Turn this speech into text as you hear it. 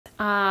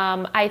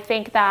I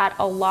think that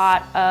a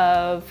lot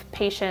of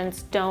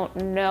patients don't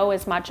know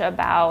as much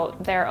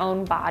about their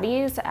own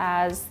bodies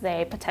as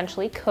they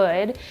potentially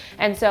could.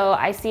 And so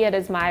I see it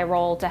as my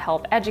role to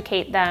help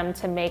educate them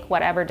to make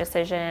whatever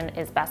decision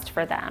is best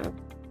for them.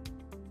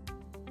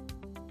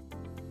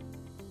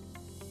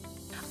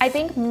 I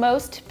think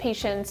most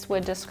patients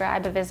would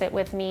describe a visit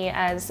with me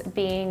as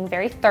being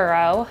very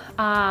thorough,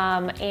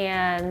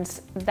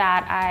 and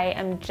that I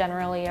am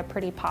generally a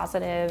pretty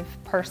positive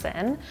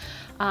person,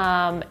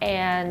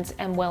 and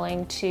am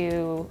willing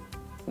to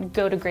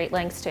go to great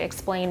lengths to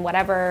explain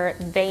whatever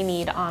they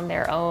need on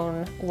their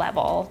own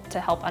level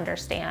to help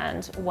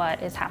understand what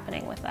is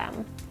happening with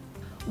them.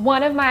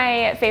 One of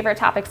my favorite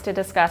topics to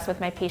discuss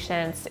with my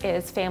patients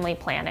is family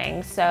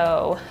planning.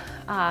 So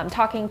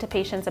talking to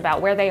patients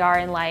about where they are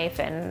in life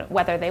and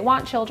whether they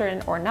want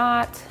children or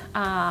not,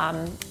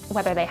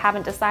 whether they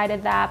haven't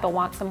decided that but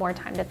want some more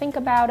time to think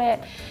about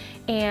it,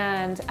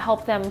 and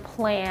help them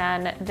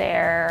plan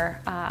their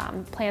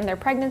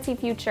pregnancy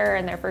future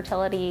and their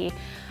fertility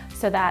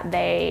so that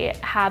they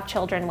have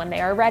children when they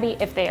are ready,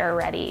 if they are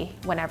ready,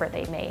 whenever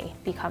they may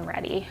become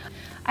ready.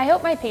 I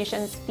hope my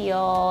patients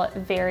feel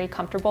very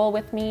comfortable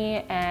with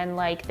me and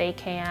like they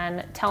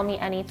can tell me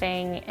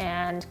anything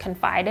and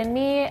confide in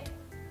me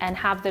and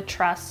have the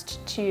trust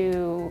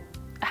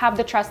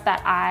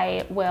that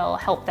I will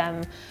help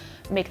them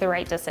make the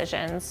right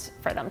decisions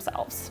for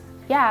themselves.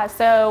 Yeah,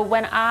 so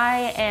when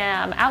I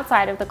am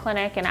outside of the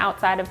clinic and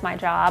outside of my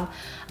job,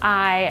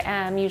 I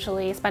am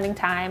usually spending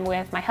time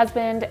with my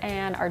husband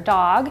and our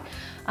dog.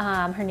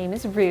 Her name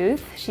is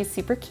Ruth. She's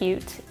super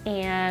cute,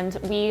 and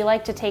we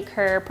like to take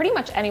her pretty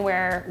much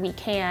anywhere we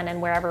can and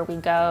wherever we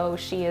go.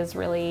 She is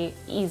really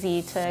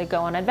easy to go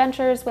on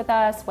adventures with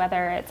us,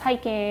 whether it's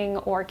hiking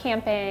or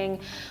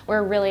camping.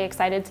 We're really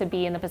excited to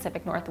be in the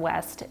Pacific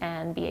Northwest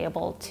and be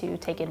able to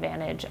take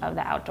advantage of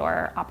the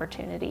outdoor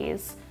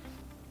opportunities.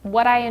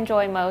 What I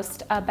enjoy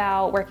most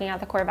about working at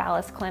the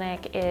Corvallis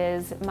clinic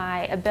is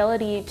my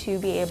ability to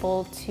be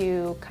able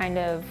to kind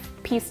of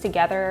piece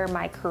together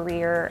my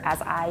career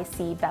as I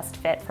see best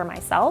fit for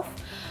myself.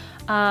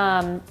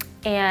 And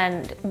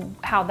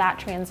how that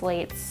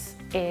translates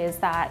is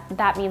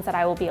that means that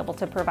I will be able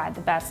to provide the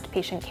best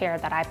patient care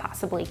that I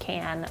possibly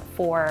can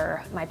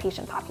for my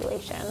patient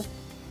population.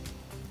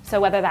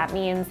 So whether that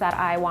means that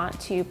I want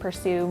to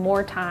pursue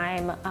more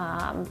time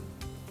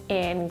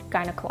in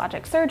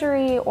gynecologic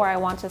surgery, or I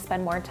want to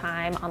spend more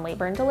time on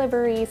labor and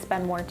delivery,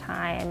 spend more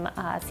time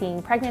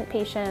seeing pregnant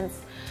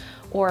patients,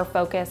 or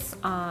focus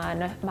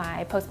on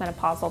my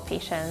postmenopausal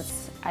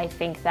patients, I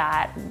think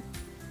that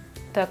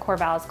the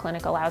Corvallis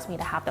Clinic allows me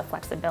to have the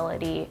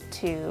flexibility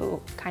to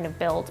kind of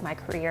build my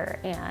career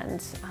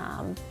and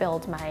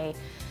build my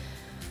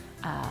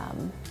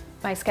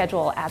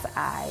schedule as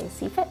I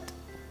see fit.